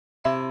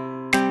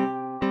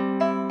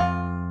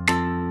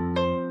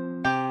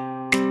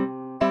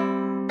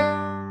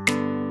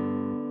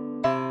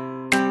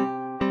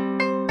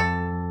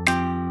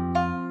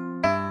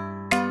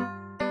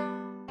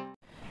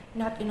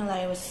Not gonna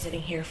lie, I was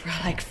sitting here for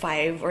like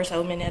 5 or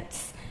so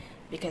minutes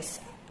because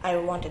I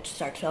wanted to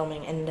start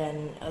filming, and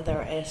then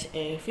there is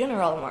a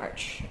funeral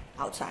march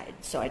outside,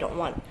 so I don't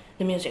want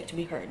the music to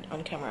be heard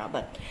on camera.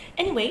 But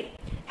anyway,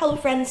 hello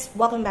friends,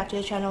 welcome back to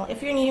the channel.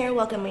 If you're new here,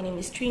 welcome. My name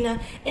is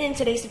Trina, and in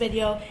today's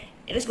video,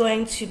 it is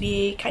going to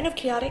be kind of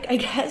chaotic, I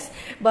guess,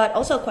 but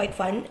also quite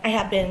fun. I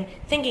have been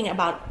thinking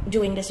about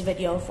doing this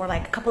video for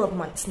like a couple of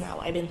months now.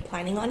 I've been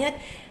planning on it,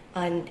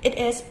 and it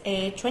is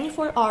a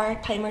 24-hour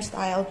timer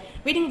style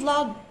reading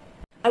vlog.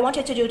 I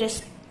wanted to do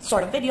this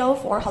sort of video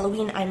for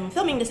Halloween. I'm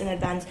filming this in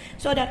advance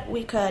so that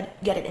we could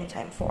get it in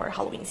time for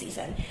Halloween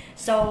season.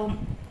 So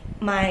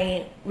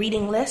my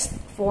reading list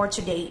for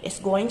today is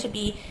going to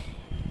be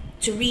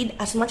to read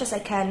as much as I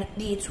can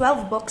the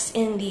 12 books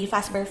in the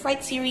Fazbear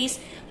Frights series.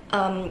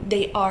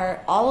 They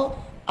are all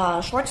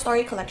short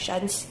story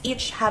collections,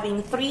 each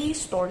having 3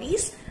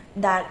 stories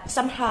that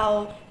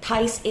somehow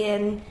ties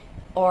in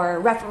or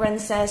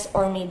references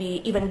or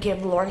maybe even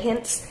give lore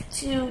hints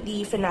to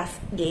the FNAF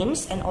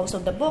games and also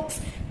the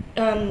books.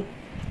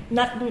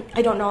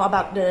 I don't know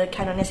about the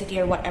canonicity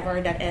or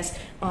whatever that is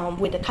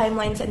with the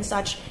timelines and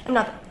such. I'm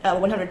not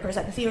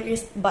 100%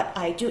 theorist, but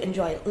I do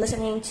enjoy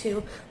listening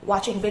to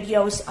watching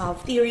videos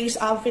of theories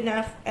of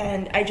FNAF,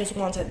 and I just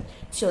wanted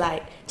to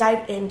like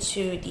dive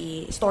into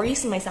the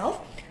stories myself.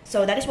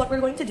 So that is what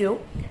we're going to do.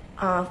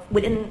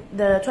 Within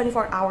the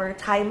 24-hour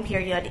time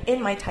period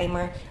in my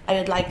timer, I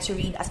would like to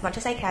read as much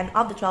as I can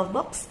of the 12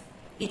 books.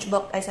 Each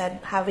book, I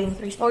said, having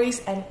 3 stories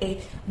and a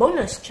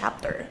bonus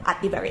chapter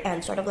at the very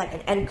end, sort of like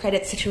an end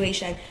credit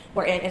situation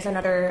wherein it's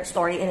another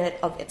story in it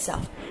of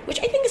itself, which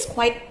I think is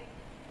quite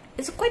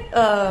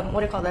what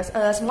do you call this,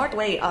 a smart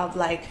way of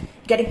like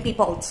getting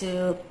people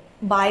to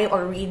buy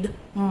or read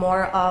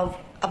more of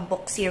a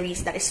book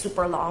series that is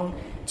super long,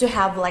 to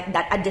have like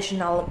that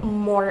additional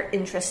more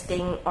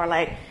interesting or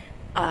like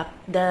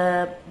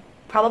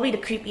probably the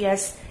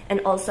creepiest and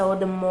also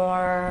the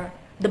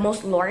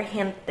most lore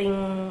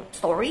hinting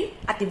story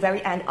at the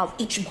very end of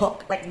each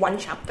book, like 1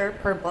 chapter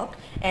per book,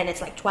 and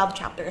it's like 12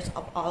 chapters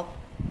of all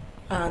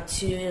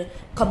to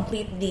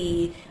complete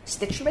the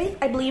Stitch Wraith,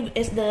 I believe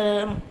is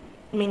the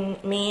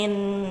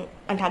main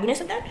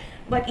antagonist of that.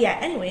 But yeah,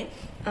 anyway,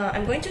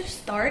 I'm going to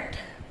start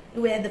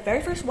with the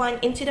very first one,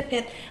 Into the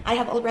Pit. I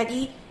have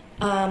already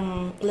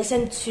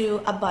listened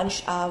to a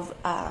bunch of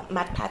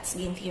Matt Pat's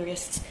game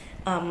theorists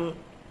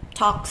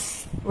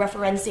talks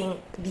referencing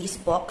these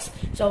books,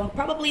 so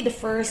probably the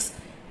first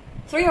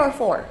 3 or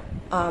 4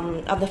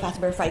 of the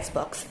Fazbear Frights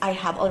books I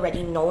have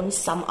already known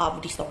some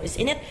of the stories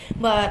in it,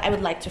 but I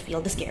would like to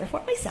feel the scare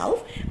for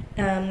myself,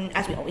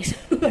 as we always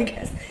do, I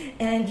guess.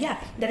 And yeah,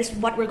 that is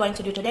what we're going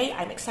to do today.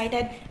 I'm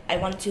excited. I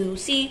want to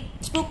see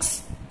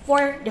spooks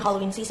for the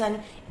Halloween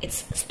season.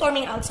 It's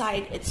storming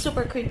outside, it's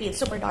super creepy, it's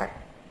super dark,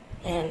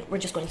 and we're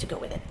just going to go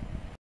with it.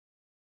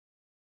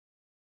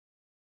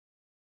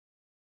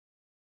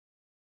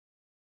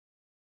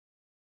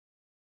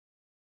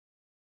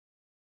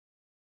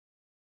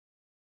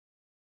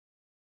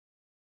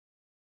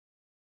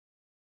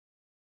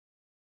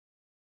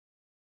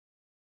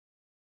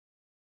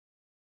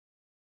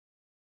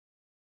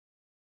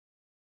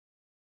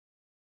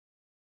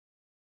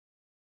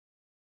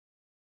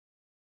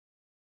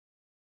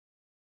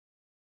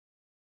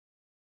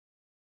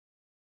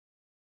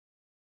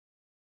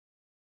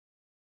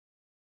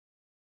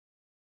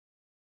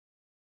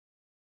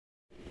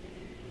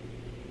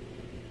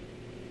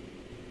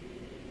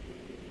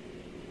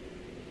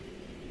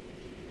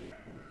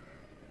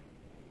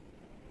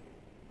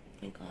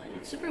 Oh my god,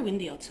 it's super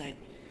windy outside.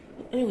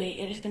 Anyway,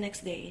 it is the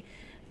next day.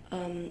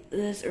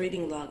 This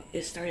reading vlog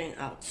is starting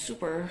out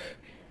super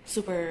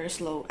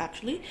slow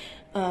actually.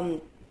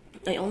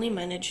 I only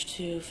managed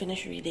to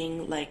finish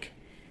reading like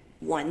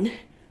 1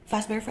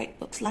 Fazbear Fright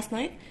books last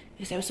night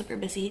because I was super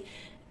busy,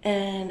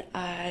 and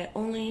I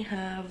only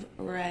have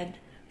read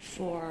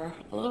for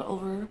a little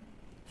over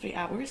 3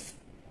 hours.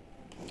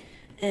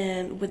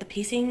 And with the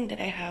pacing that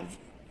I have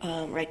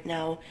right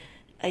now,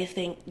 I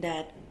think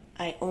that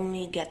I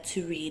only get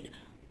to read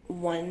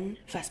 1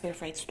 Fazbear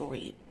Fright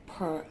story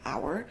per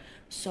hour,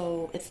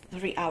 so it's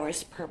 3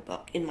 hours per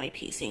book in my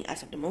pacing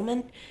as of the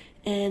moment.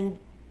 And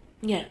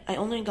yeah, I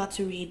only got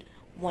to read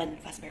 1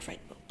 Fazbear Fright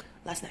book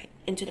last night,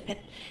 Into the Pit,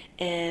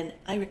 and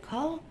I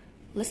recall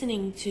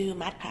listening to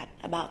Matt Pat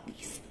about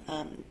these,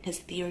 his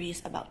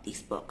theories about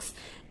these books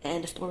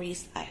and the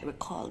stories I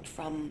recalled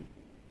from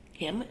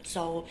him,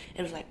 so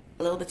it was like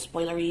a little bit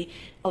spoilery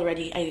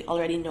already. I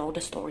already know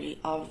the story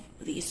of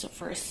these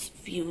first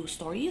few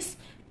stories,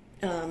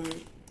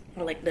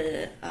 or like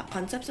the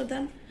concepts of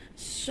them.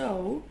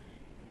 So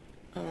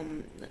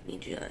let me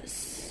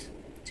just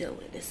deal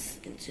with this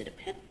Into the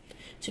Pit.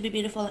 To be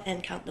beautiful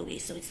and count the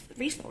ways. So it's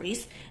 3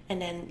 stories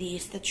and then the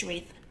Stitch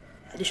Wraith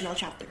additional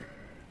chapter.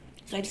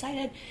 So I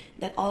decided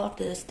that all of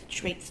the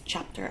Stitch Wraith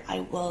chapter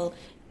I will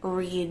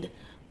read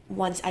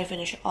once I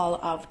finish all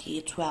of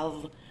the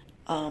 12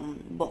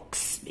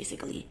 books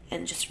basically,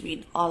 and just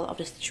read all of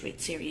the Stitch Wraith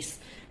series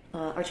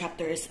or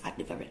chapters at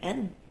the very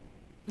end.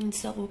 And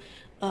so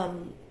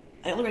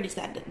I already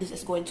said that this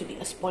is going to be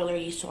a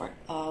spoilery sort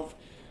of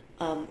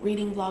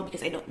reading vlog,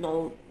 because I don't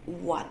know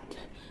what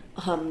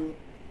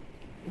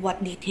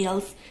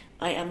details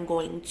I am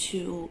going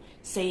to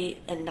say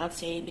and not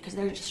say, because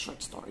they're just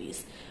short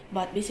stories.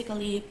 But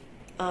basically,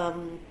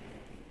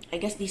 I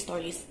guess these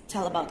stories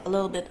tell about a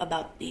little bit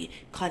about the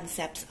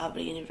concepts of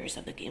the universe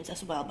of the games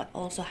as well, but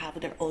also have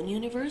their own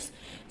universe.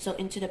 So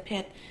Into the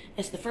Pit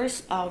is the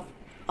first of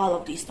all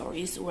of these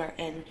stories,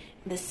 wherein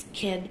this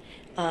kid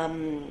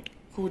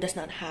who does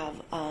not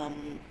have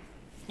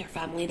their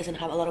family doesn't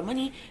have a lot of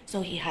money,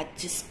 so he had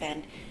to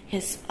spend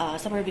his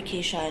summer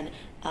vacation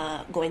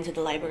going to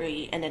the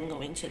library and then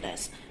going to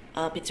this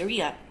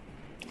pizzeria,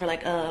 or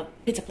like a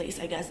pizza place,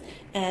 I guess.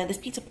 And this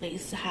pizza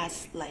place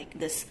has like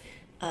this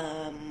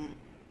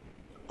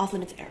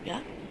off-limits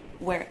area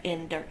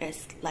wherein there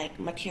is like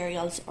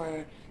materials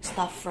or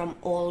stuff from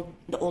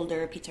the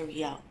older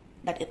pizzeria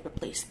that it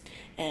replaced,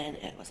 and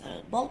it was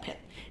a ball pit.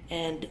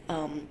 And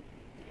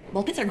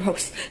ball pits are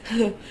gross.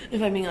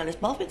 If I'm being honest,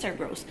 ball pits are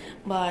gross.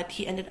 But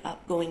he ended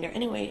up going there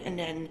anyway, and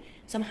then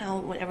somehow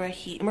whenever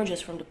he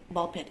emerges from the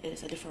ball pit, it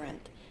is a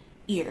different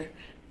year.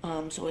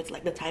 So it's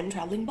like the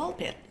time-traveling ball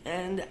pit,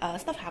 and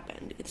stuff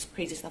happened. It's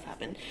crazy stuff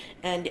happened.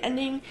 And the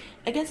ending,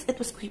 I guess it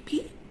was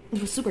creepy.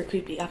 It was super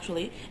creepy,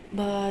 actually.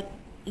 But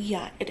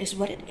yeah, it is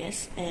what it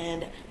is,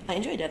 and I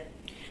enjoyed it.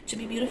 To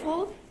Be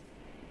Beautiful,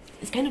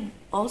 it's kind of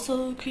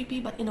also creepy,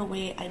 but in a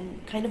way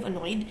I'm kind of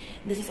annoyed.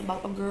 This is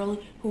about a girl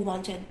who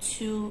wanted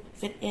to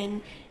fit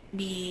in,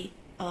 be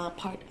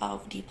part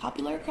of the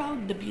popular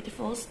crowd, the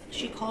beautifuls,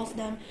 she calls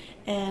them.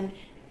 And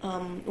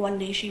one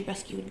day she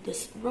rescued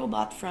this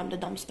robot from the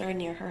dumpster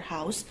near her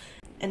house,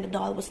 and the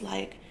doll was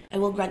like, "I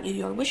will grant you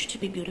your wish to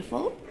be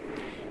beautiful."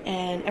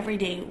 And every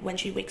day when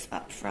she wakes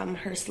up from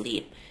her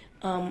sleep,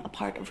 a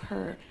part of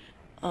her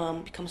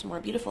becomes more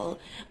beautiful,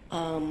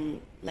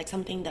 like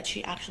something that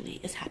she actually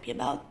is happy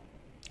about.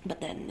 But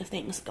then the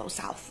things go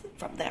south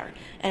from there,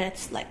 and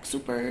it's like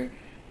super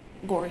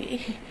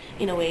gory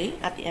in a way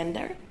at the end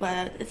there,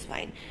 but it's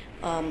fine.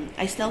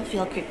 I still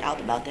feel creeped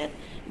out about it,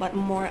 but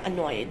more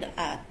annoyed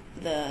at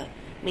the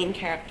main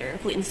character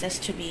who insists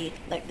to be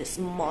like this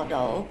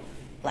model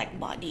like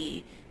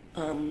body,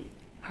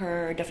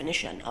 her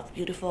definition of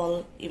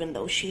beautiful, even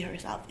though she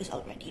herself is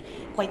already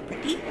quite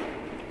pretty.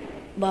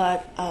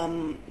 But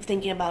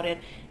thinking about it,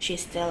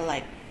 she's still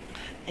like,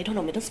 I don't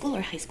know, middle school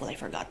or high school, I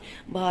forgot.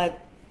 But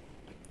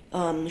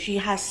she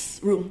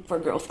has room for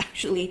growth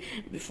actually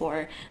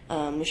before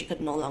she could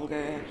no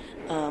longer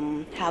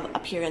have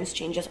appearance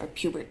changes or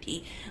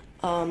puberty.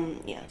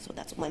 Yeah, so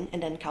that's one.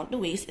 And then Count the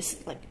Ways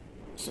is like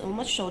so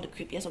much so the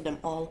creepiest of them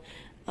all,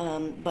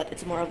 but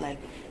it's more of like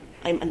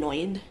I'm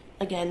annoyed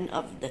again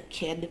of the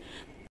kid,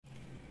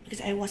 because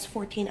I was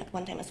 14 at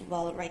one time as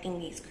well, writing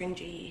these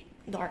cringy,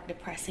 dark,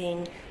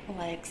 depressing,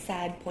 like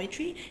sad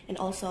poetry, and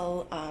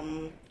also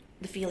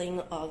the feeling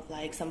of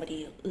like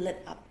somebody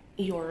lit up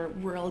your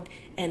world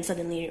and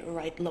suddenly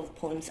write love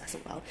poems as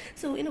well.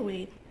 So in a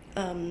way,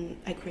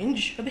 I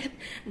cringe a bit,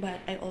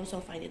 but I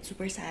also find it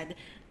super sad,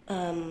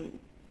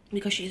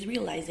 because she's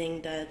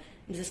realizing that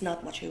this is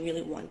not what she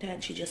really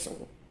wanted. She just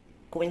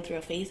going through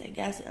a phase, I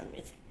guess, and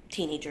it's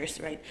teenagers,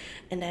 right?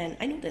 And then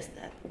I noticed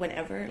that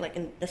whenever, like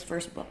in this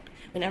first book,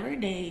 whenever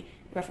they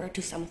refer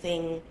to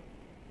something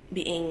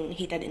being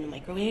heated in the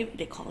microwave,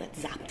 they call it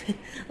zapped.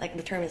 Like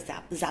the term is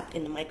zapped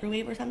in the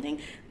microwave or something.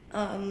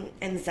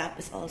 And zap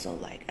is also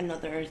like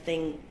another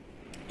thing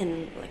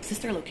in like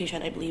sister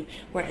location, I believe,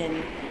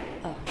 wherein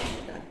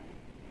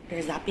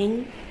they're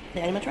zapping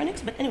the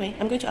animatronics. But anyway,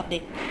 I'm going to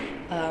update.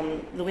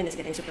 The wind is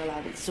getting super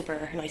loud, it's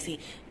super noisy,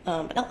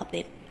 but I'll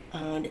update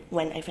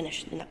when I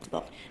finish the next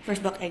book.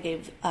 First book I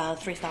gave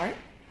 3 star.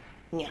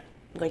 Yeah,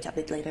 I'm going to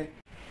update later.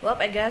 Well,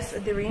 I guess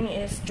Doreen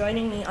is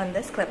joining me on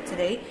this clip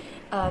today.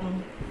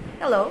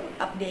 Hello,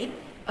 update.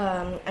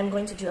 I'm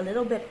going to do a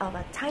little bit of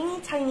a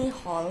tiny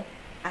haul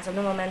as of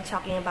the moment,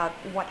 talking about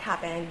what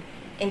happened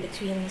in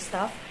between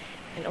stuff.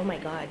 And oh my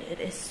god, it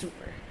is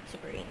super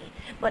rainy.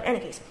 But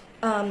anyways,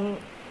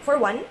 for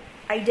one,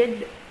 I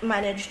did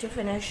manage to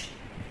finish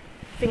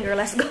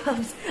fingerless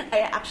gloves. I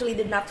actually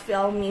did not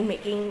film me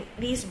making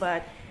these,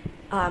 but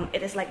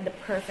it is like the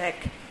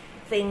perfect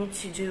thing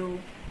to do,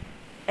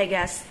 I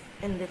guess,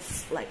 in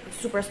this like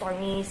super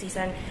stormy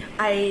season.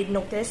 I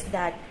noticed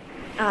that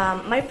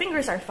my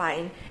fingers are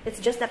fine.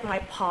 It's just that my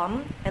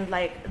palm and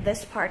like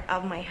this part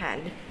of my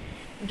hand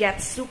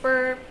gets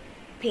super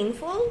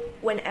painful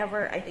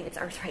whenever, I think it's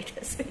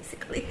arthritis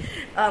basically.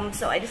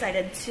 So I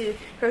decided to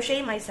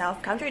crochet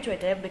myself,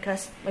 counterintuitive,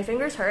 because my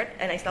fingers hurt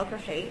and I still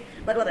crochet,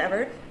 but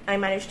whatever. I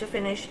managed to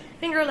finish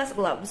fingerless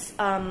gloves.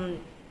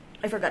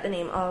 I forgot the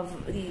name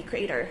of the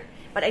creator,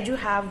 but I do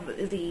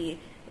have the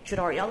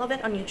tutorial of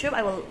it on YouTube.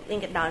 I will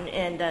link it down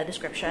in the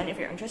description if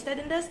you're interested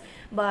in this.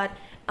 But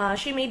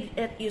she made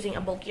it using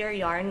a bulkier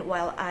yarn,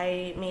 while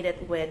I made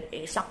it with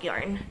a sock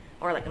yarn,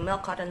 or like a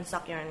milk cotton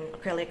sock yarn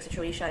acrylic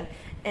situation.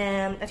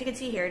 And as you can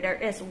see here, there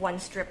is one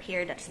strip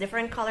here that's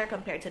different color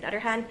compared to the other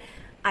hand.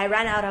 I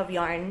ran out of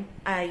yarn.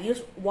 I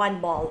used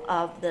one ball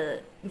of the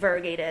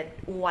variegated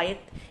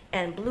white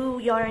and blue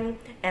yarn,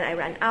 and I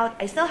ran out.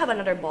 I still have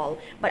another ball,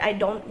 but I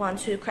don't want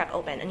to crack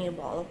open a new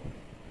ball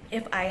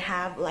if I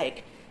have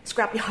like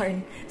scrap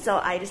yarn. So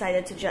I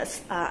decided to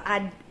just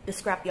add the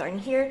scrap yarn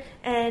here,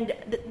 and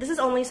this is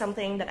only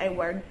something that I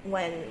wear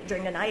when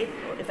during the night,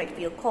 or if I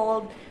feel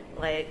cold,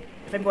 like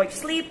if I'm going to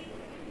sleep.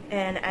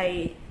 And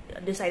I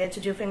decided to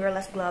do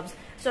fingerless gloves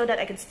so that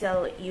I could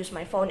still use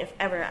my phone if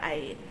ever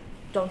I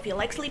don't feel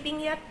like sleeping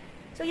yet.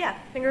 So yeah,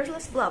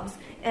 fingerless gloves,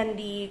 and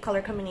the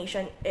color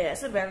combination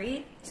is a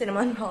very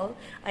cinnamon roll.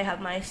 I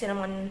have my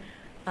cinnamon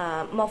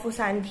mofu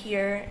sand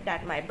here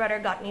that my brother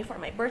got me for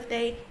my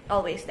birthday,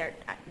 always there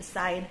at the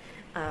side.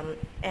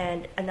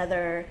 And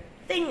another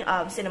thing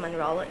of cinnamon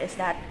roll is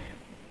that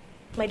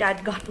my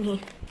dad got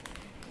me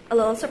a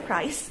little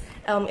surprise.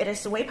 It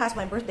is way past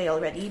my birthday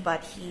already,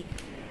 but he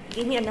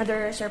gave me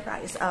another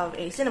surprise of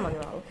a cinnamon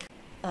roll.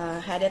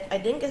 Had it, I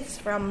think it's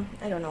from,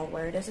 I don't know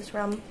where this is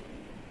from,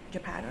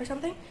 Japan or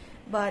something,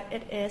 but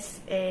it is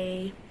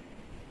a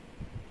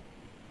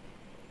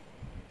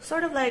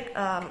sort of like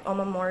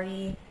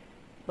omamori,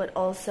 but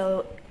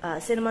also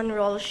cinnamon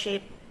roll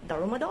shaped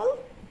daruma doll.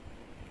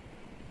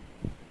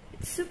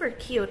 It's super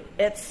cute.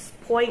 It's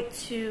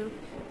 0.2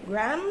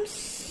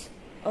 grams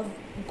of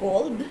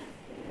gold.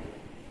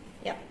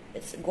 Yep,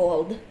 it's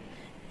gold.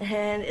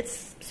 And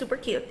it's super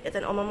cute. It's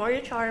an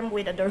omamori charm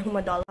with a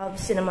daruma doll of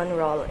cinnamon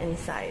roll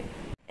inside.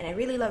 And I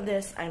really love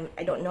this.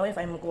 I don't know if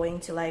I'm going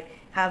to like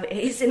have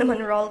a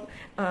cinnamon roll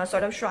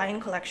sort of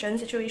shrine collection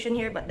situation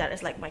here, but that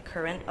is like my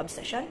current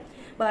obsession.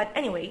 But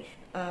anyway,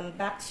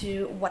 back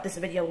to what this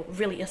video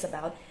really is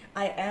about.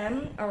 I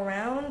am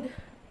around,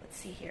 let's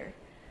see here.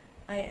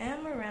 I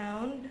am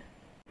around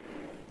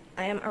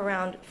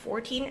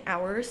 14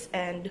 hours,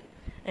 and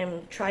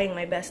I'm trying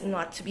my best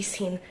not to be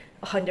seen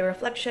on the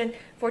reflection.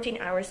 14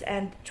 hours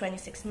and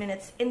 26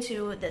 minutes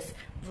into this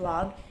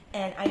vlog,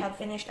 and I have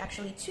finished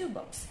actually 2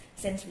 books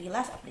since we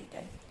last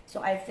updated.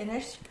 So I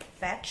finished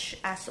Fetch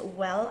as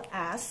well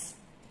as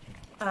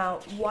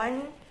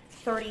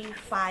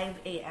 1:35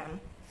 a.m.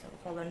 So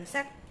hold on a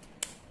sec.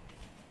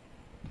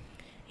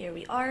 Here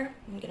we are.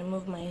 I'm gonna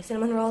move my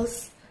cinnamon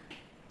rolls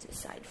to the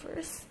side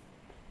first.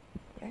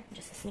 Here,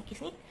 just a sneaky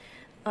sneak.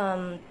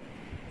 Let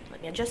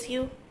me adjust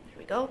you. Here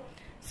we go.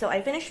 So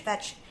I finished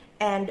Fetch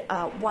and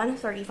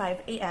 1:35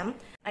 a.m.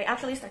 I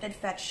actually started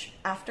Fetch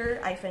after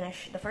I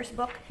finished the first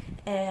book,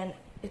 and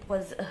it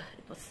was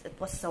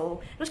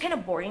kind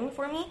of boring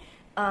for me.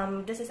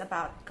 This is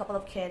about a couple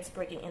of kids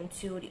breaking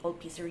into the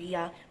old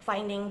pizzeria,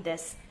 finding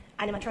this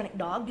animatronic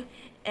dog,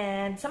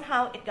 and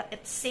somehow it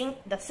synced,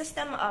 the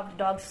system of the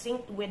dog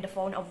synced with the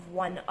phone of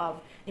one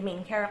of the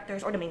main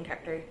characters, or the main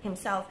character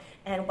himself,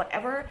 and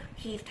whatever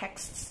he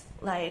texts,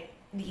 like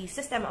the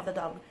system of the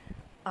dog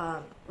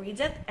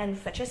reads it and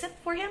fetches it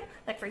for him.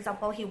 Like for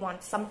example, he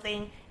wants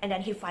something, and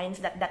then he finds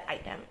that that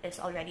item is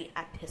already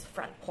at his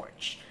front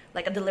porch,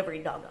 like a delivery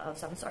dog of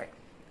some sort.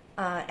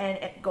 And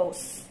it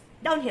goes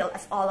downhill,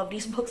 as all of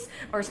these books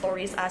or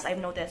stories, as I've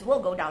noticed, will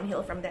go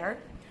downhill from there.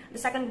 The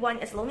second one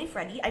is Lonely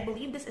Freddy. I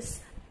believe it's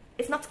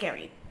not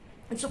scary.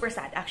 It's super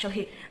sad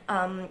actually,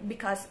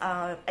 because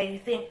I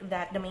think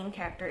that the main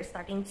character is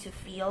starting to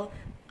feel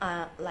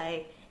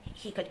like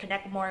he could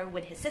connect more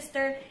with his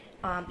sister,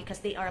 because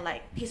they are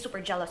like, he's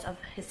super jealous of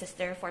his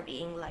sister for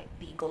being like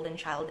the golden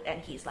child,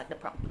 and he's like the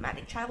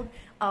problematic child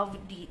of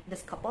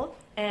this couple.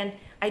 And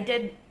I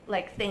did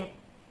like think,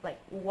 like,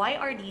 why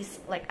are these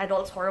like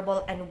adults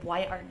horrible, and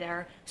why are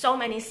there so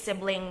many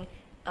sibling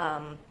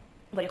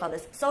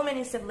so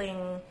many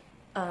sibling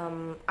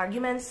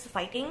arguments,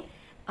 fighting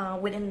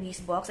within these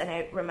books. And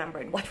I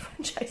remembered what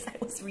franchise I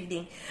was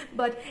reading.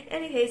 But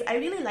anyways, I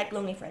really like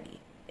Lonely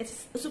Freddy.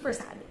 It's super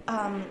sad,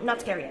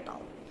 not scary at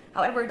all.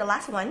 However, the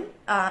last one,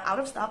 Out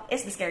of Stock,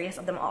 is the scariest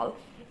of them all.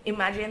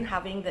 Imagine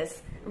having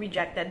this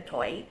rejected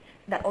toy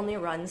that only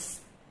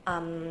runs,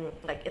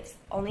 like it's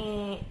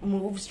only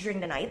moves during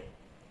the night,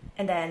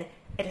 and then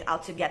it is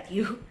out to get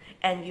you,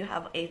 and you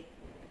have a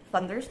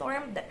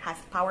thunderstorm that has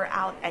power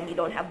out, and you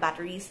don't have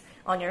batteries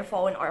on your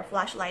phone or a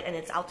flashlight, and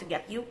it's out to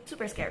get you.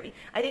 Super scary.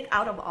 I think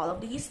out of all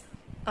of these,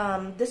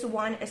 this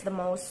one is the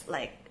most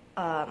like,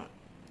 what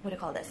do you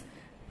call this?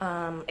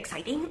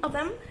 Exciting of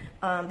them.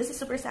 This is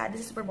super sad,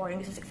 this is super boring,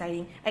 this is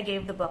exciting. I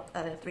gave the book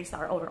a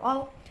 3-star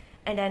overall.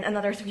 And then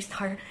another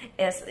 3-star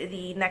is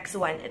the next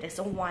one. It is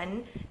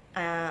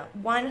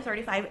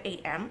 1:35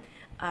 a.m.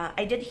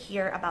 I did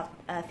hear about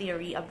a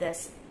theory of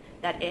this,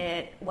 that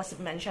it was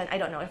mentioned. I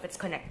don't know if it's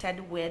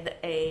connected with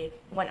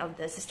one of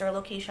the sister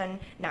location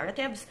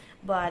narratives,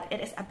 but it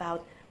is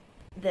about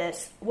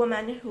this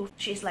woman who,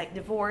 she's like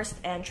divorced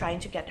and trying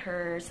to get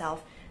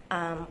herself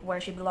where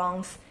she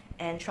belongs,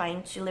 and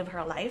trying to live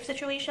her life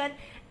situation.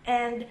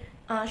 And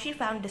she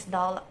found this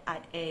doll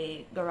at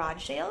a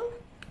garage sale,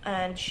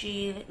 and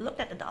she looked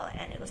at the doll,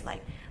 and it was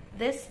like,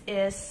 this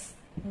is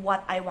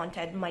what I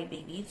wanted my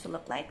baby to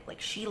look like.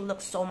 Like, she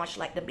looks so much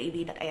like the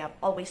baby that I have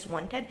always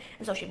wanted.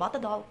 And so she bought the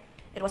doll.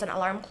 It was an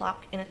alarm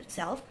clock in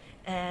itself,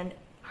 and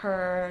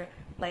her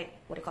like,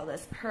 what do you call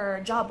this?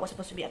 Her job was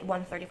supposed to be at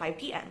 1:35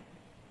 p.m.,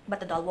 but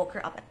the doll woke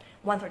her up at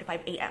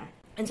 1:35 a.m.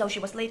 And so she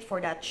was late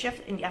for that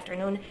shift in the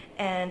afternoon,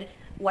 and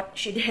what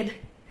she did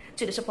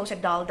to the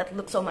supposed doll that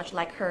looked so much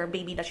like her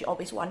baby that she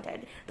always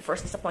wanted, the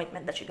first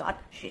disappointment that she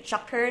got, she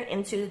chucked her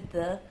into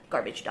the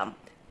garbage dump.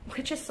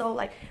 Which is so,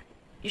 like,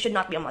 you should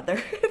not be a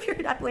mother if you're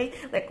that way.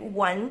 Like,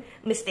 one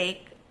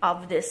mistake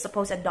of this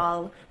supposed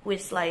doll who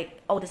is like,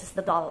 oh, this is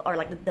the doll, or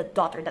like the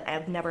daughter that I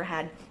have never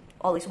had,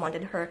 always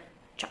wanted her,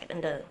 chuck it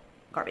in the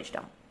garbage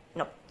dump.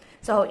 Nope.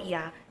 So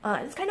yeah,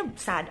 it's kind of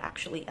sad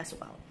actually as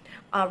well.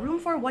 Room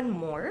for one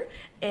more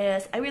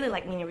is, I really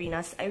like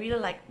Minarinas. I really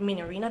like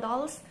Minarina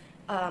dolls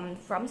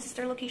from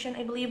Sister Location,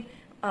 I believe.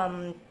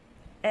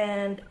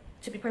 And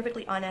to be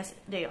perfectly honest,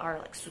 they are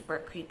like super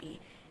creepy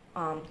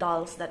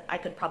dolls that I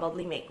could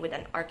probably make with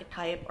an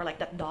archetype, or like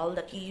that doll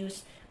that you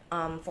use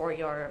for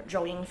your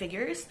drawing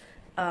figures.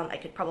 I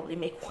could probably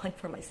make one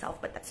for myself,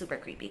 but that's super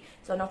creepy,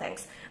 so no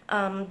thanks.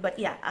 But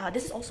yeah,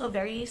 this is also a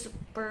very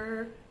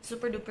super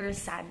duper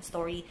sad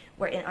story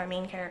wherein our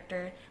main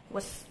character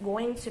was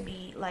going to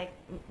be like,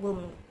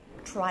 will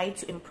try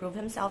to improve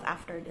himself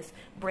after this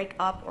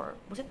breakup, or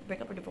was it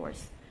breakup or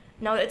divorce?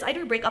 No, it's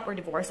either breakup or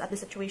divorce at the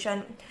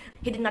situation.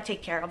 He did not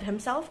take care of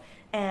himself,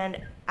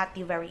 and at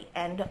the very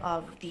end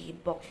of the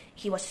book,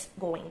 he was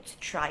going to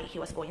try, he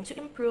was going to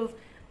improve,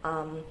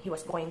 he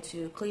was going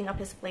to clean up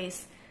his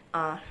place.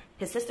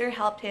 His sister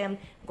helped him,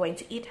 going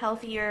to eat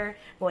healthier,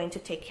 going to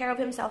take care of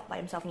himself, buy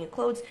himself new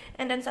clothes,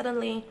 and then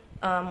suddenly,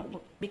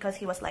 because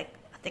he was like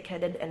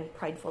thick-headed and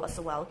prideful as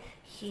well,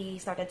 he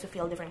started to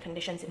feel different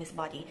conditions in his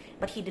body,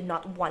 but he did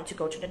not want to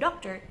go to the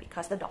doctor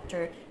because the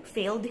doctor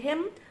failed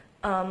him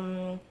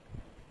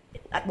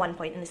at one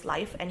point in his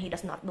life, and he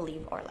does not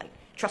believe or like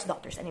trust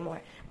doctors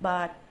anymore.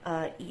 But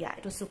yeah,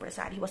 it was super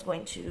sad. He was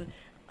going to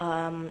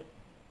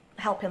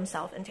help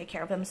himself and take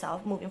care of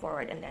himself moving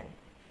forward, and then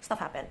stuff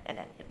happened, and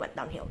then it went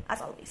downhill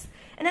as always.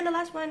 And then the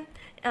last one,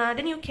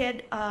 the new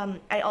kid,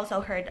 I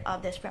also heard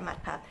of this from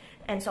MatPath,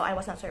 and so I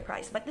was not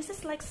surprised. But this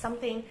is like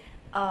something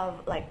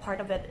of like part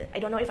of it, I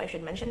don't know if I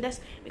should mention this,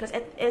 because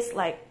it is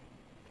like,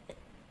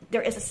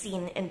 there is a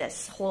scene in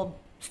this whole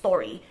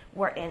story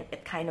wherein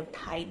it kind of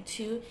tied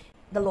to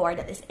the lore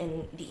that is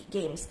in the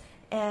games.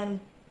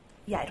 And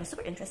yeah, it was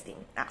super interesting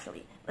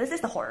actually. This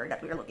is the horror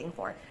that we were looking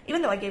for.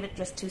 Even though I gave it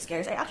just 2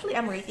 scares, I actually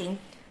am rating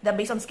them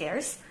based on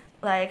scares,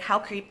 like how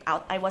creeped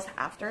out I was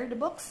after the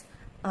books.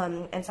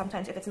 And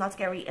sometimes if it's not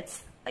scary,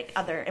 it's like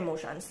other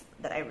emotions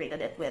that I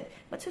rated it with,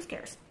 but 2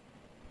 scares,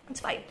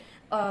 it's fine.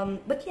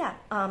 But yeah,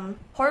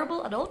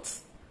 horrible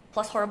adults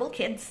plus horrible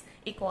kids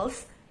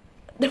equals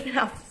the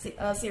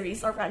FNAF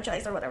series or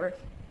franchise or whatever.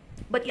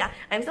 But yeah,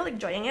 I'm still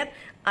enjoying it.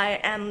 I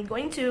am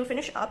going to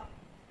finish up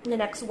the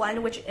next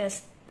one, which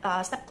is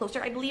Step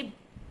Closer, I believe.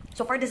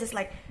 So far, this is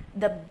like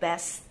the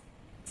best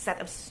set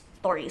of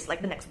stories,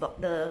 like the next book,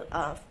 the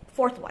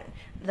 4th one,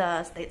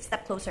 the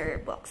Step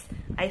Closer books.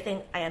 I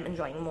think I am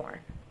enjoying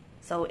more.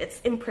 So it's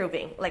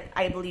improving. Like,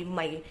 I believe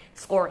my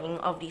scoring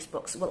of these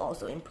books will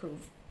also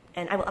improve.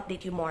 And I will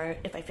update you more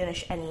if I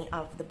finish any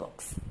of the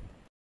books.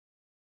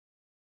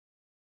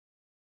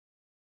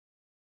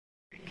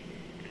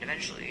 And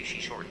eventually she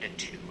shortened it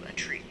to a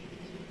tree.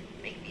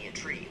 Make me a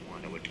tree,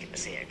 Wanda would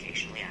say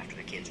occasionally after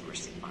the kids were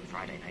asleep on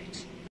Friday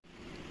nights.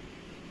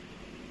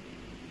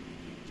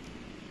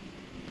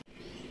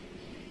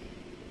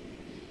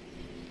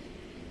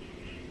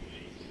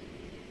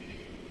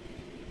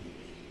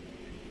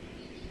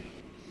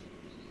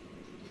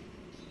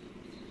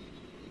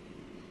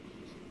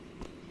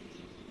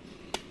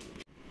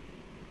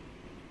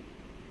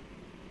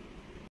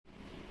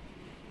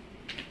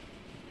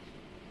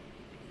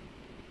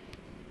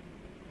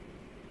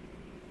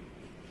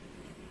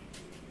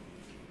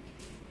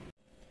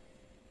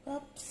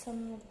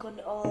 Some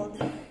good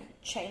old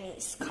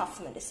Chinese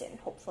cough medicine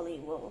hopefully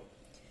will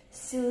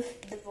soothe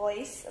the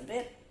voice a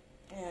bit,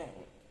 and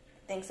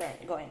things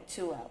aren't going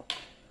too well.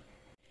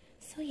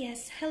 So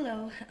yes,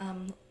 hello,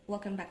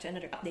 welcome back to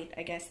another update,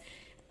 I guess.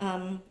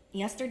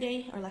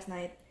 Yesterday or last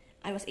night,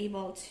 I was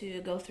able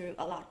to go through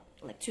a lot,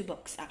 like 2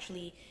 books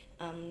actually,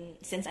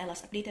 since I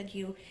last updated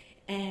you,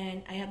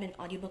 and I have been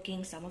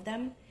audiobooking some of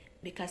them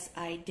because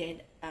I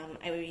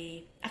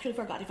actually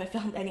forgot if I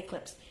filmed any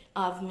clips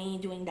of me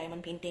doing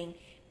diamond painting.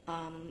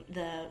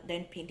 The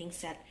diamond painting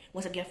set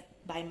was a gift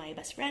by my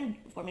best friend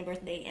for my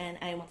birthday, and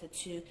I wanted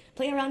to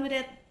play around with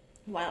it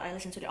while I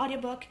listened to the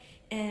audiobook.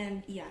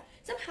 And yeah,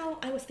 somehow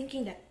I was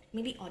thinking that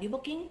maybe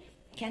audiobooking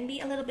can be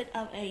a little bit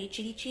of a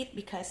cheaty cheat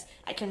because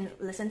I can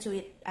listen to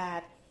it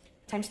at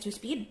 ×2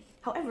 speed.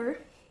 However,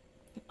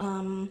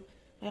 what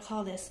do I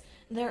call this?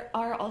 There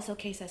are also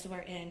cases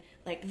wherein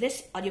like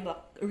this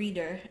audiobook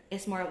reader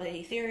is more of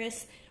a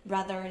theorist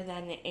rather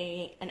than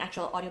an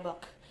actual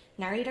audiobook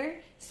narrator.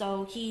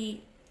 So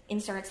he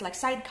inserts like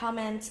side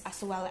comments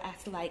as well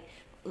as like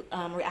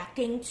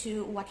reacting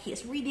to what he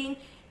is reading.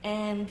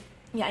 And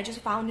yeah, I just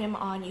found him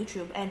on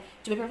YouTube, and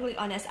to be perfectly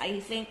honest,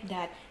 I think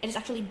that it is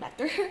actually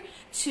better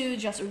to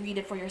just read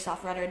it for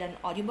yourself rather than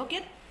audiobook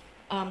it,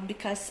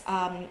 because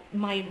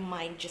my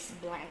mind just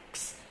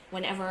blanks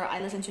whenever I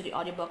listen to the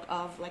audiobook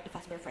of like the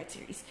Fazbear Frights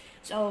series.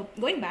 So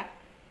going back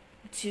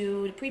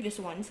to the previous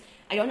ones,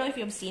 I don't know if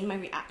you've seen my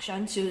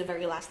reaction to the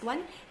very last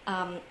one.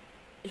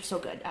 It's so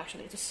good,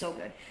 actually. It's just so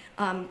good.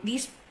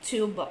 These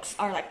two books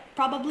are like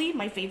probably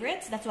my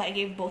favorites. That's why I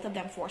gave both of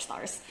them 4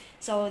 stars.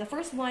 So the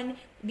first one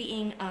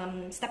being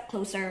Step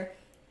Closer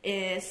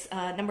is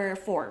number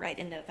 4, right,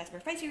 in the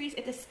Fazbear Fright series.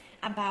 It is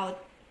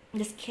about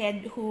this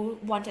kid who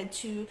wanted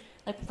to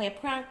like play a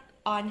prank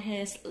on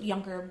his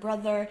younger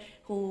brother,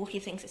 who he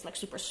thinks is like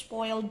super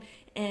spoiled,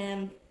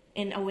 and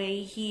in a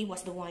way he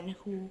was the one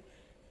who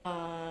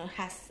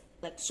has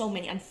like so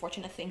many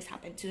unfortunate things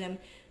happen to him,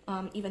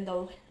 even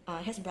though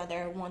his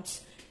brother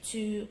wants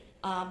to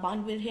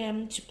bond with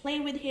him, to play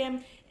with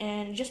him,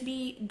 and just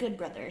be good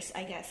brothers,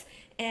 I guess.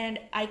 And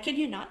I kid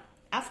you not,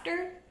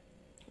 after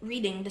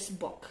reading this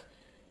book,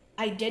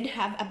 I did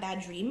have a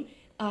bad dream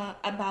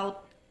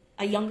about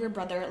a younger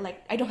brother.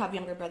 Like, I don't have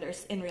younger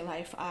brothers in real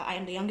life. I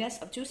am the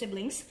youngest of 2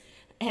 siblings,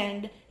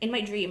 and in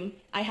my dream,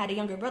 I had a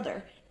younger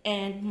brother,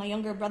 and my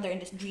younger brother in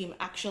this dream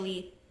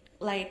actually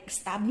like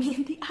stabbed me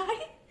in the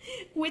eye,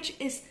 which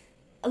is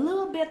a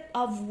little bit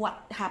of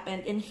what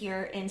happened in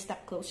here in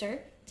Step Closer.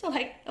 So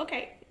like,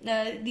 okay,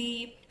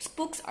 the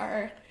spooks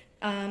are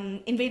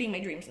invading my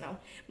dreams now.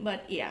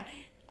 But yeah,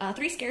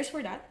 3 scares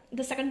for that.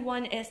 The second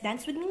one is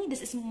Dance With Me.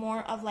 This is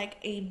more of like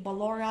a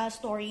Ballora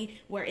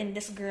story wherein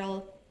this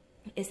girl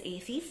is a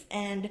thief,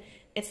 and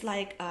it's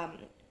like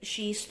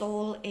she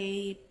stole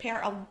a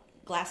pair of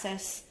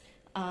glasses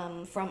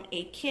from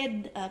a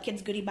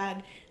kid's goodie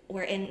bag,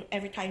 wherein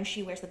every time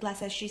she wears the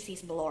glasses, she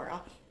sees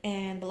Ballora,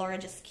 and Ballora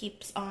just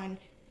keeps on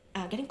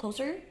getting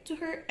closer to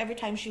her every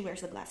time she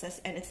wears the glasses,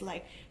 and it's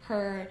like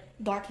her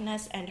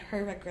darkness and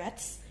her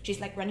regrets.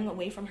 She's like running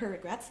away from her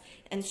regrets,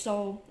 and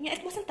so yeah,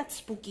 it wasn't that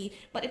spooky,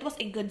 but it was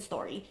a good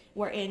story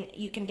wherein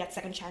you can get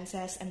second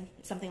chances and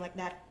something like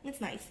that.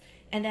 It's nice.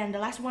 And then the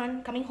last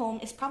one, Coming Home,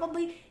 is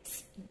probably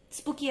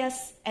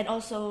spookiest and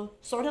also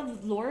sort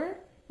of lore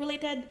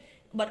related,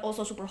 but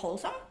also super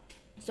wholesome.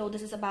 So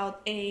this is about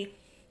a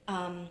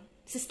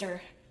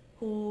sister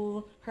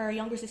who, her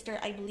younger sister,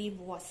 I believe,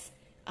 was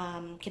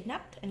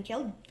kidnapped and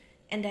killed,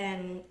 and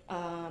then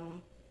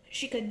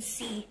she could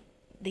see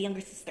the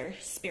younger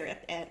sister's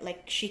spirit,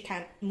 like she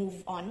can't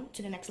move on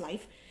to the next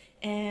life.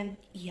 And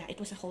yeah, it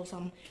was a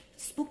wholesome,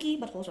 spooky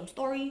but wholesome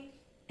story,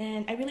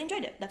 and I really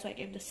enjoyed it. That's why I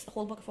gave this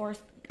whole book 4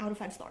 out of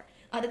 5 stars.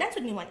 The Dance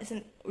With Me one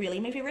isn't really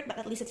my favorite, but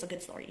at least it's a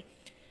good story.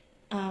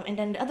 And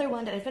then the other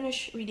one that I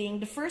finished reading,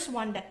 the first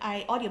one that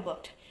I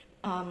audiobooked,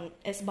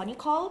 is Bunny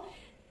Call,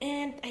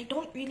 and I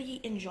don't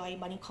really enjoy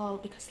Bunny Call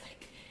because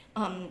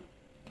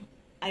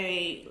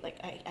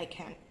I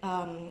can't.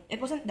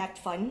 It wasn't that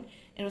fun.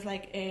 It was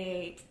like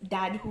a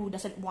dad who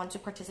doesn't want to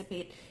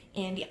participate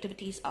in the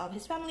activities of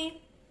his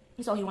family,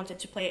 so he wanted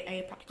to play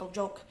a practical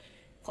joke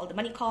called the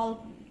Bunny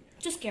Call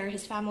to scare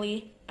his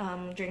family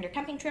during their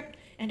camping trip.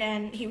 And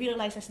then he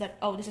realizes that,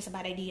 oh, this is a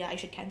bad idea, I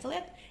should cancel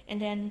it.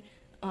 And then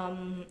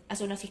as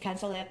soon as he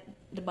cancels it,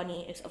 the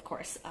bunny is, of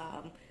course,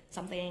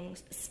 something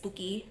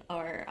spooky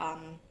or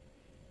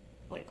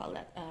what do you call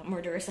that?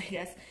 Murderous, I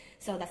guess.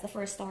 So that's the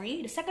first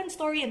story. The second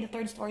story and the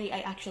third story, I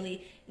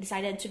actually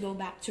decided to go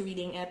back to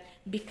reading it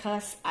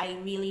because I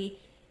really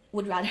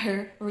would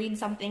rather read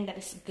something that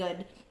is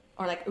good,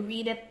 or like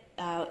read it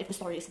if the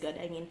story is good.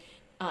 I mean,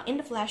 In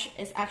the Flesh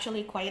is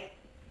actually quite,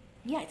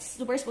 yeah, it's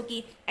super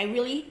spooky. I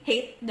really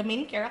hate the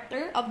main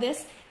character of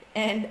this,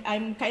 and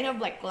I'm kind of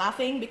like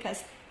laughing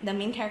because the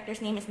main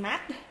character's name is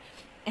Matt,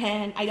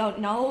 and I don't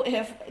know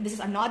if this is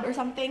a nod or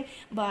something,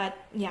 but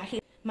yeah,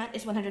 Matt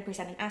is 100%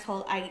 an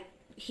asshole.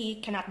 He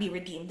cannot be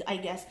redeemed, I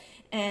guess,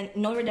 and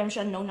no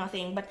redemption, no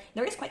nothing, but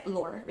there is quite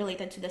lore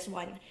related to this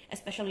one,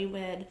 especially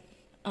with,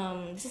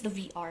 this is the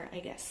VR, I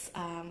guess,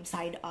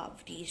 side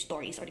of the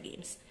stories or the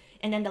games.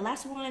 And then the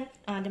last one,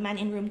 The Man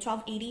in Room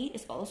 1280,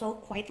 is also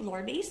quite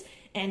lore-based,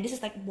 and this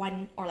is like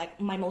one, or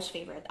like my most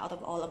favorite out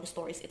of all of the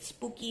stories. It's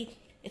spooky,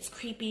 it's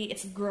creepy,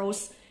 it's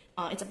gross.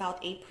 It's about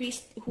a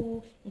priest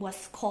who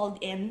was called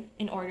in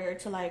order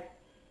to like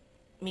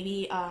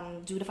maybe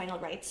do the final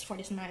rites for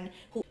this man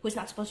who is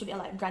not supposed to be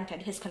alive,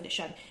 granted his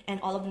condition.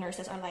 And all of the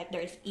nurses are like, there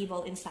is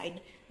evil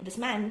inside this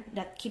man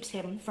that keeps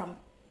him from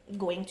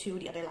going to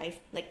the other life.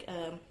 Like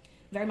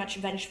very much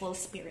vengeful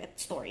spirit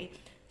story.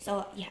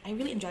 So yeah, I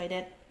really enjoyed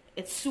it.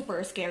 It's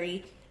super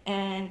scary,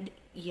 and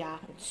yeah,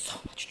 so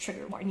much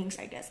trigger warnings,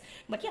 I guess.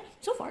 But yeah,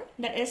 so far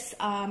that is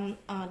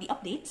the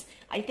updates.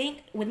 I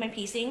think with my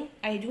pacing,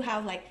 I do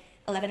have like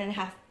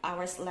 11.5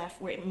 hours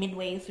left. We're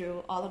midway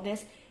through all of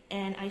this,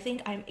 and I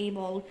think I'm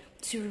able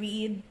to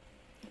read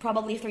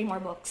probably 3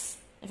 more books,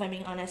 if I'm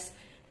being honest.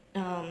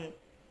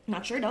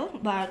 Not sure though,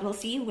 but we'll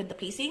see with the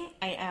pacing.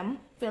 I am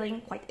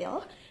feeling quite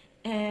ill,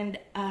 and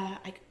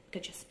I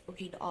could just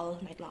read all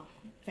night long,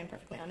 if I'm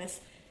perfectly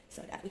honest,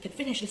 so that we can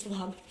finish this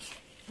vlog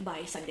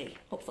by Sunday,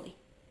 hopefully.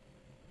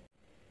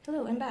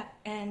 Hello, I'm back,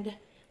 and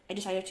I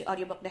decided to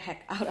audiobook the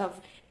heck out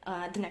of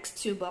the next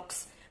 2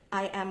 books.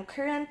 I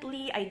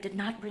did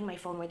not bring my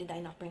phone. Why did I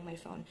not bring my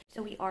phone?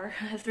 So we are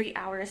 3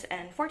 hours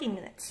and 14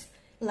 minutes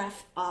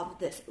left of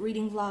this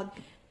reading vlog.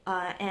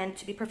 And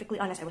to be perfectly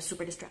honest, I was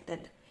super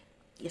distracted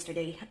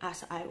yesterday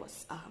as I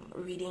was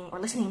reading or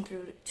listening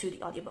through to the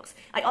audiobooks.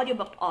 I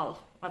audiobooked all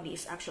of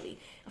these actually,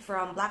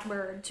 from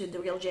Blackbird to The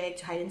Real Jake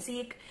to Hide and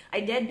Seek.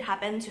 I did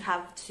happen to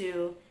have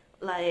to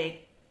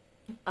like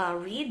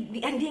read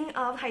the ending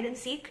of Hide and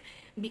Seek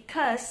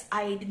because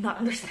I did not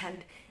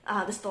understand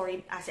the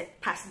story as it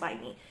passed by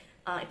me.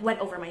 It went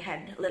over my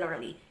head,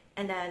 literally.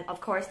 And then, of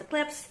course, the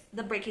clips,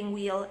 the breaking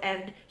wheel,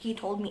 and he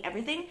told me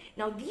everything.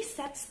 Now, these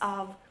sets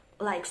of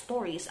like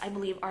stories, I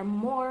believe, are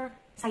more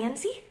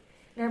sciencey.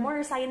 They're more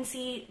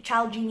sciencey,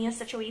 child genius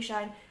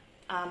situation.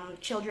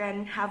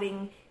 Children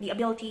having the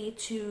ability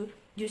to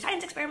do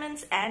science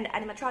experiments and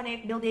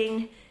animatronic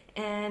building,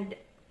 and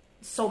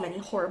so many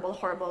horrible,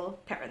 horrible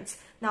parents.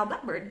 Now,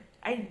 Blackbird,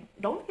 I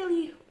don't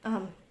really,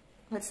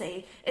 let's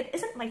say, it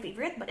isn't my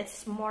favorite, but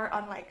it's more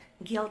on like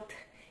guilt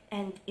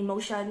and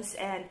emotions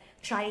and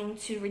trying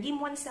to redeem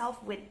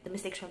oneself with the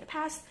mistakes from the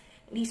past.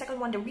 The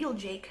second one, The Real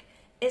Jake,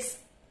 is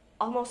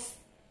almost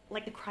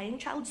like the crying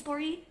child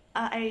story.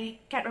 I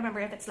can't remember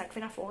if it's like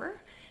FNAF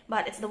 4,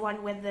 but it's the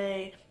one with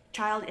the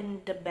child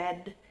in the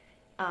bed,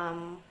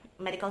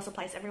 medical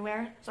supplies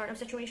everywhere sort of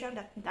situation,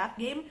 that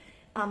game.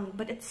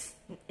 But it's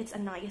a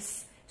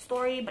nice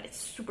story, but it's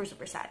super,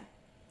 super sad.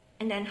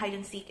 And then Hide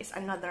and Seek is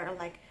another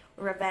like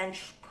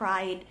revenge,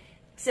 pride,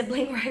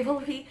 sibling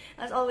rivalry.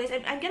 As always,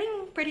 I'm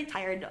getting pretty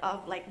tired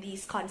of like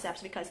these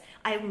concepts because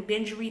I'm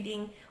binge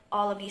reading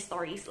all of these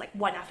stories like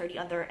one after the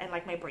other, and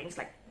like my brain's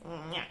like,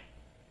 nyah,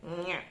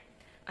 nyah.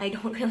 I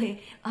don't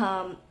really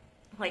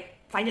like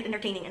find it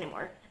entertaining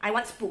anymore. I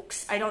want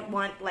spooks. I don't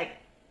want like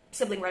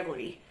sibling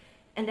rivalry.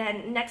 And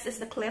then next is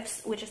The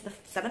Cliffs, which is the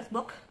 7th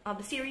book of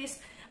the series.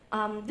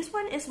 This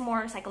one is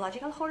more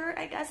psychological horror,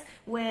 I guess,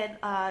 with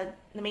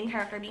the main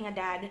character being a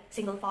dad,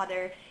 single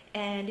father,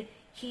 and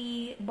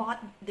he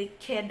bought the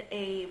kid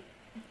a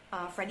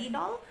Freddy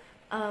doll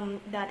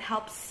that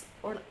helps,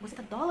 or was it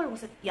a doll or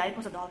was it? Yeah, it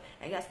was a doll,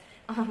 I guess.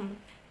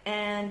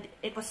 And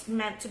it was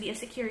meant to be a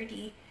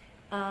security,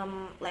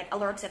 like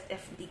alerts it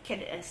if the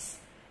kid is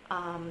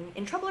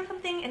in trouble or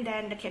something, and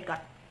then the kid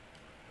got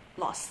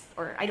lost,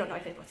 or I don't know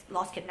if it was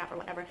lost, kidnapped, or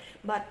whatever.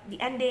 But the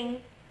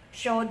ending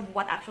showed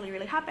what actually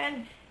really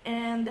happened,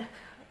 and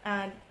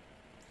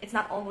it's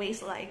not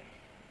always like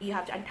you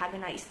have to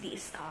antagonize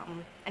these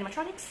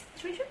animatronics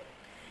situation.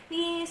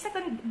 The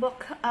second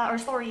book, or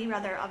story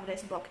rather, of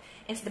this book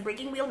is The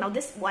Breaking Wheel. Now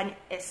this one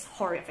is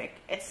horrific.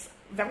 It's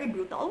very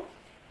brutal,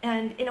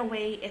 and in a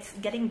way it's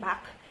getting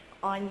back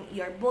on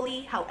your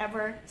bully.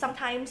 However,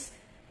 sometimes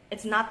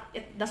it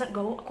doesn't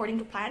go according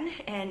to plan,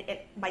 and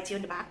it bites you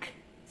in the back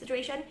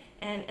situation,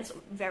 and it's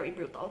very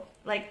brutal.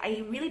 Like,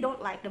 I really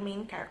don't like the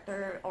main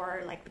character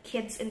or like the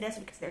kids in this,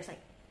 because there's like,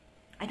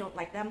 I don't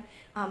like them.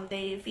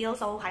 They feel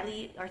so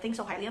highly, or think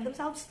so highly of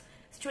themselves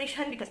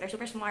situation, because they're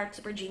super smart,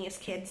 super genius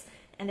kids,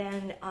 and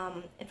then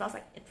it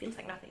feels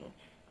like nothing,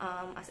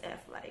 as if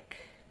like,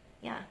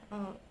 yeah,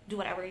 do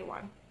whatever you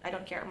want, I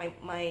don't care,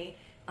 my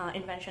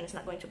invention is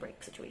not going to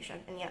break situation.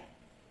 And yet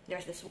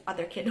there's this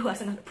other kid who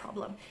has another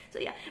problem. So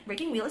yeah,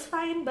 Breaking Wheel is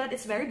fine, but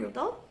it's very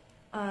brutal.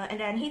 And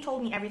then he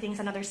told me everything's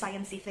another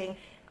sciencey thing.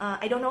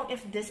 I don't know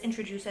if this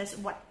introduces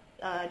what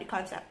the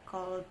concept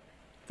called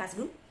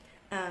Fazbear.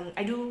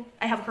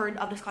 I have heard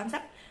of this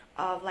concept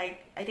of,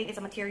 like, I think it's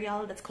a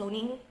material that's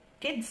cloning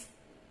kids.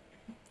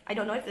 I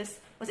don't know if this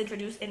was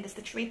introduced in the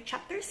Stitch Rate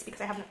chapters, because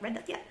I haven't read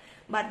that yet.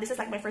 But this is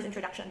like my first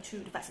introduction to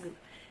the Fazbear.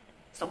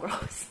 So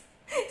gross.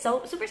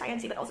 So super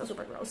sciencey, but also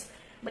super gross.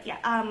 But yeah,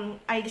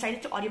 I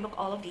decided to audiobook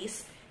all of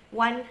these.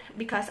 One,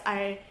 because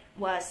I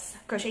was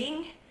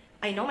crocheting.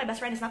 I know my best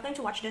friend is not going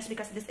to watch this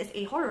because this is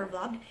a horror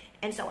vlog,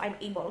 and so I'm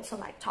able to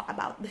like talk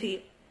about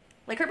the,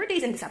 like, her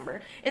birthday's in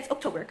December. It's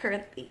October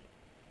currently,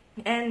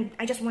 and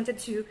I just wanted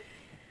to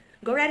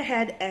go right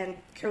ahead and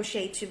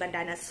crochet 2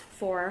 bandanas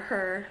for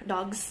her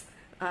dogs.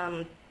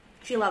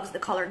 She loves the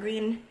color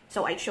green,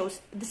 so I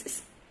chose, this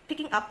is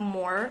picking up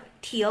more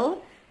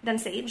teal than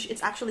sage.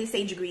 It's actually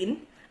sage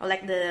green, or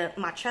like the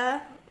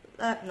matcha.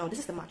 No, this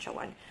is the matcha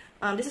one.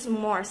 This is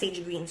more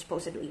sage green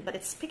supposedly, but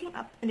it's picking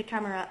up in the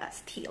camera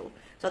as teal.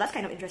 So that's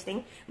kind of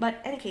interesting. But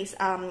in any case,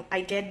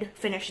 I did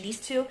finish these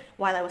 2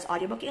 while I was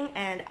audiobooking,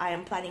 and I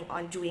am planning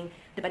on doing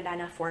the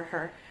bandana for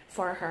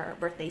her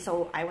birthday.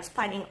 So I was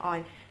planning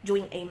on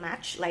doing a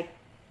match, like,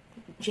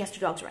 she has 2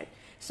 dogs, right?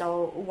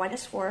 So one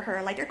is for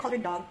her lighter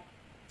colored dog,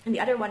 and the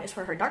other one is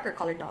for her darker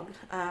colored dog.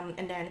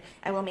 And then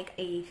I will make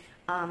a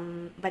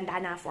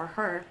bandana for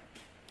her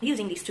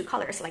using these 2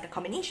 colors, like a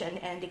combination,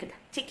 and they could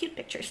take cute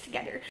pictures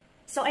together.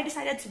 So I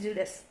decided to do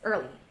this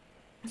early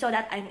so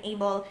that I'm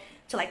able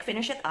to like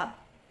finish it up,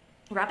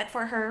 wrap it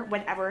for her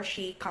whenever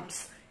she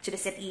comes to the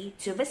city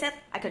to visit.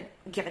 I could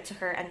give it to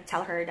her and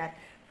tell her that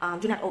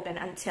do not open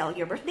until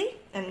your birthday,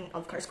 and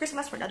of course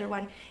Christmas for the other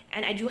one.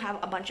 And I do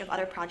have a bunch of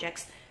other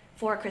projects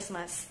for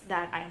Christmas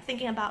that I am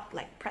thinking about,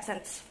 like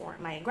presents for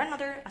my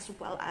grandmother, as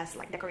well as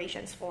like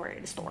decorations for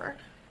the store.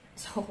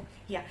 So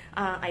yeah,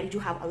 I do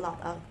have a lot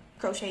of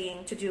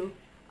crocheting to do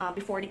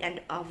before the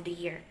end of the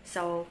year.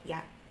 So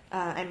yeah,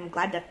 I'm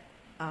glad that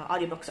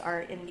audiobooks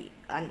are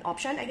an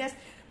option, I guess.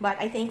 But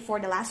I think for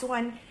the last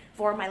one,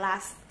 for my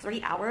last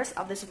 3 hours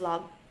of this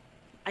vlog,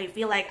 I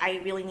feel like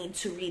I really need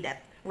to read it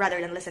rather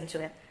than listen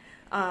to it.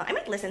 I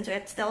might listen to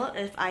it still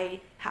if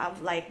I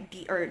have like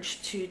the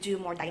urge to do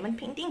more diamond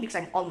painting, because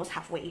I'm almost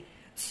halfway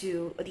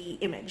to the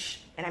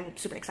image and I'm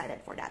super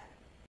excited for that.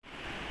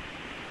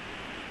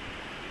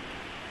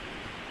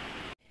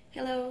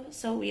 Hello,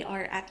 so we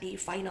are at the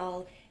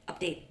final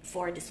update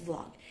for this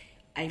vlog.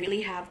 I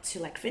really have to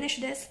like finish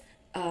this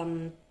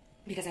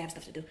because I have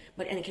stuff to do.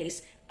 But in any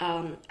case,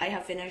 I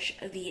have finished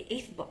the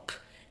 8th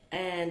book,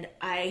 and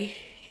I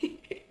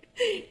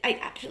I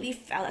actually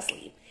fell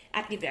asleep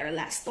at the very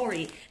last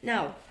story.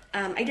 Now,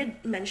 I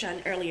did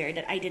mention earlier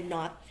that I did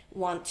not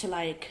want to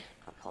like,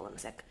 hold on a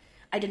sec.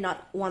 I did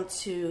not want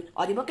to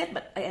audiobook it,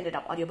 but I ended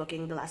up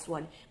audiobooking the last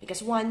one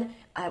because one,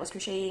 I was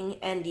crocheting,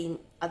 and the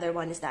other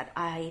one is that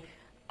I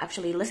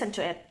actually listened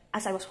to it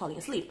as I was falling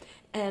asleep.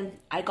 And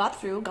I got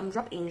through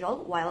Gumdrop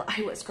Angel while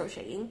I was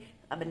crocheting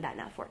a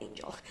bandana for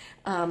Angel,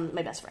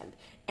 my best friend.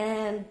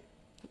 And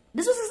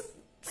this was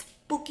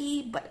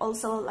spooky, but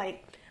also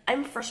like,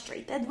 I'm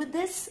frustrated with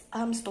this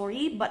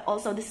story, but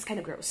also this is kind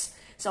of gross.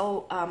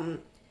 So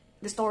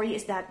the story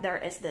is that there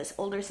is this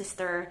older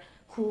sister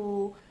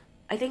who,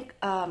 I think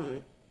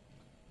the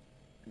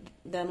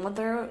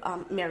mother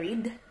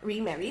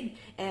remarried,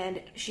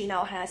 and she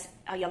now has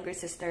a younger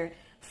sister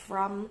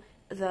from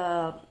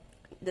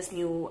this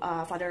new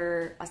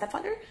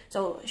stepfather.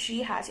 So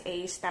she has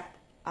a step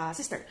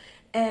sister,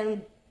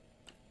 and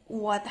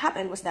what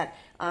happened was that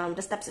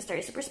the stepsister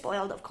is super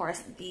spoiled. Of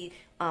course, the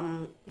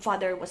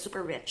father was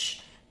super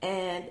rich,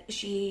 and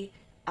she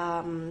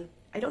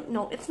I don't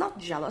know, it's not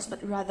jealous,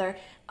 but rather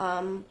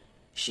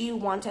she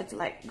wanted to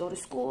like go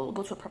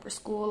to a proper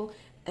school,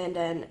 and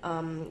then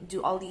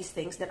do all these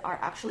things that are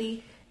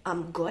actually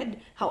good.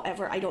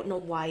 However, I don't know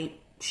why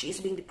she's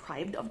being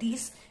deprived of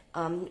these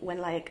when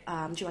like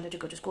she wanted to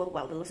go to school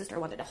while the little sister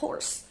wanted a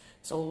horse.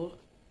 So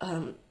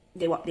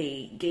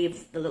they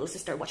gave the little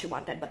sister what she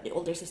wanted, but the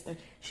older sister,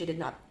 she did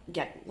not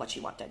get what she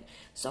wanted.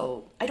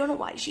 So I don't know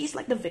why she's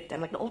like the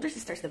victim, like the older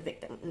sister is the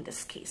victim in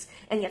this case,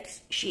 and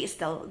yet she is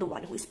still the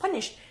one who is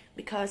punished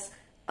because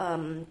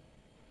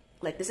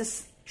like this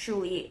is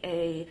truly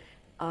a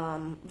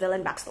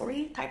villain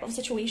backstory type of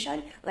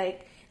situation.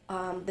 Like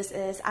this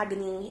is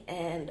agony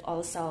and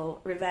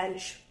also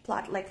revenge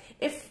plot. Like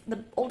if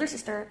the older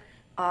sister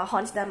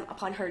haunts them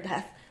upon her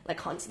death, like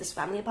haunts this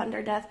family upon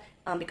their death,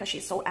 because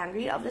she's so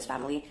angry of this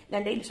family,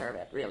 then they deserve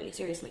it, really,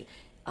 seriously.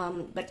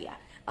 But yeah,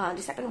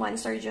 the second one,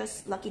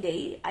 Sergio's Lucky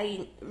Day,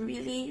 I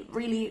really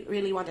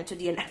wanted to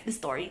DNF the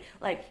story.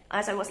 Like,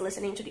 as I was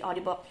listening to the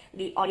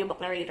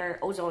audiobook narrator,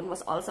 Ozone,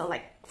 was also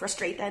like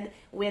frustrated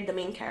with the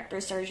main character,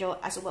 Sergio,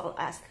 as well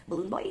as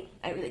Balloon Boy.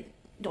 I really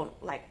don't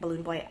like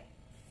Balloon Boy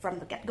from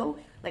the get-go,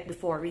 like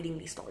before reading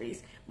these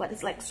stories. But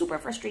it's like super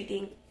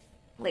frustrating.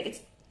 Like,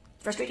 it's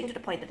frustrating to the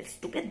point that it's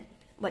stupid.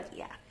 But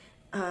yeah,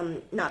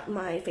 not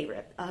my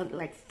favorite.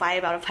 Like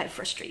 5 out of 5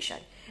 frustration.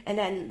 And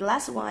then the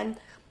last one,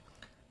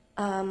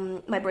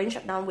 my brain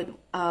shut down with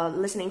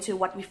listening to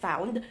What We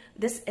Found.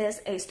 This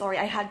is a story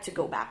I had to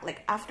go back.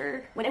 Like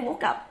after, when I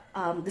woke up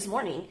this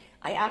morning,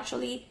 I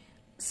actually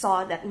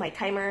saw that my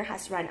timer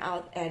has run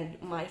out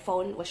and my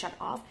phone was shut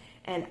off,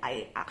 and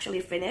I actually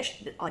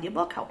finished the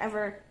audiobook.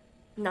 However,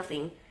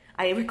 nothing.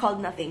 I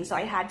recalled nothing, so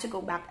I had to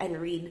go back and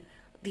read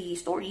the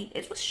story.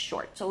 It was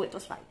short, so it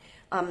was fine.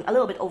 A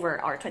little bit over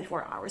our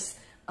 24 hours,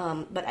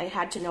 but I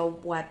had to know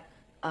what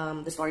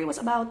the story was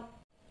about.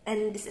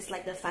 And this is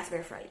like the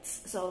Fazbear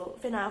Frights. So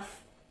FNAF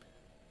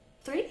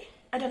 3?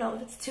 I don't know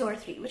if it's 2 or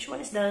 3. Which one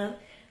is the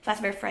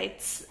Fazbear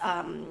Frights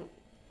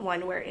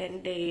one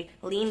wherein they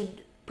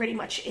leaned pretty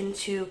much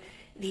into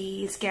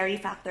the scary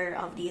factor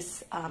of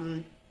these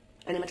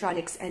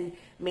animatronics and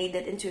made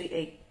it into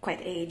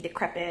quite a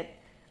decrepit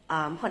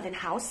haunted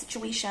house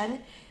situation.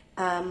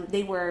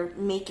 They were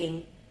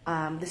making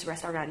this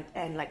restaurant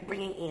and like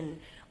bringing in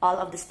all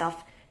of the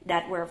stuff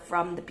that were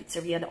from the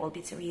pizzeria, the old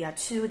pizzeria,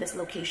 to this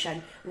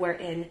location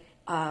wherein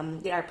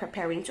they are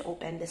preparing to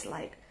open this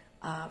like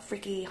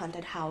freaky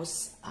haunted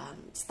house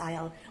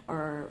style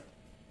or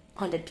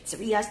haunted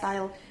pizzeria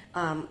style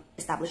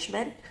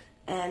establishment.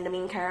 And the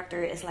main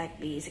character is like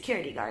the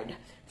security guard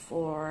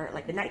for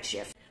like the night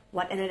shift.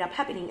 What ended up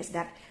happening is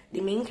that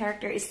the main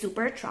character is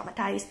super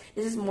traumatized.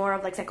 This is more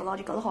of like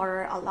psychological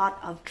horror, a lot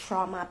of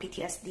trauma,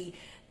 PTSD,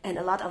 and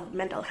a lot of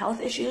mental health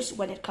issues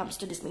when it comes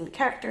to this main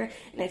character.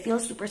 And I feel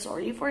super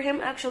sorry for him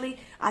actually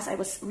as I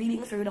was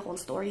reading through the whole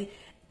story.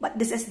 But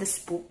this is the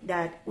spook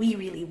that we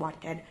really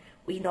wanted.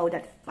 We know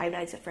that Five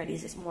Nights at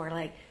Freddy's is more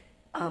like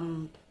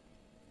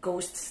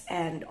ghosts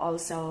and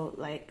also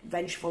like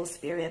vengeful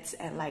spirits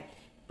and like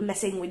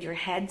messing with your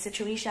head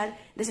situation.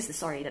 This is the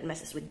story that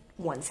messes with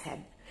one's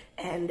head.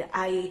 And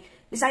I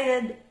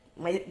decided,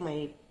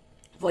 my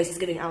voice is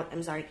giving out,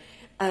 I'm sorry.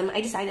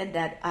 I decided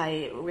that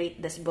I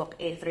rate this book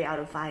a 3 out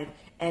of 5,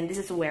 and this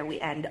is where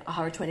we end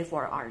our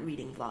 24-hour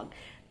reading vlog.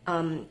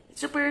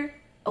 Super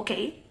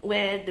okay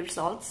with the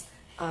results,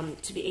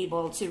 to be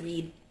able to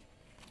read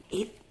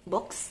 8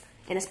 books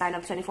in a span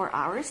of 24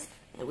 hours.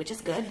 which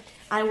is good.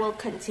 I will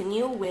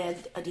continue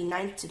with the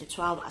 9th to the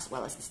 12th as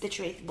well as the Stitch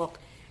Wraith book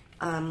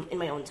in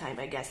my own time,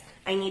 I guess.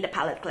 I need a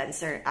palette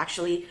cleanser.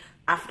 Actually,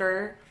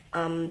 after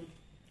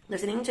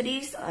listening to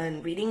these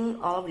and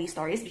reading all of these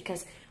stories,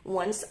 because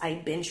once I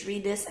binge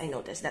read this, I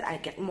notice that I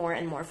get more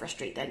and more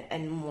frustrated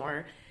and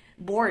more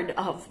bored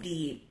of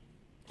the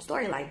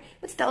storyline.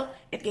 But still,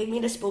 it gave me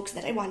the spooks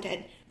that I wanted.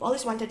 I've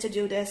always wanted to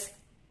do this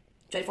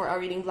 24-hour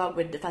reading vlog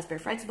with the Fazbear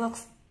Frights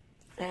books,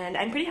 and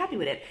I'm pretty happy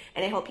with it,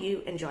 and I hope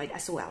you enjoyed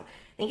as well.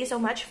 Thank you so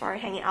much for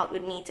hanging out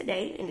with me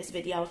today in this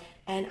video,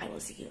 and I will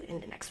see you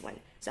in the next one.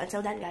 So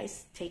until then,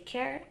 guys, take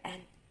care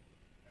and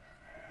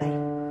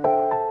bye.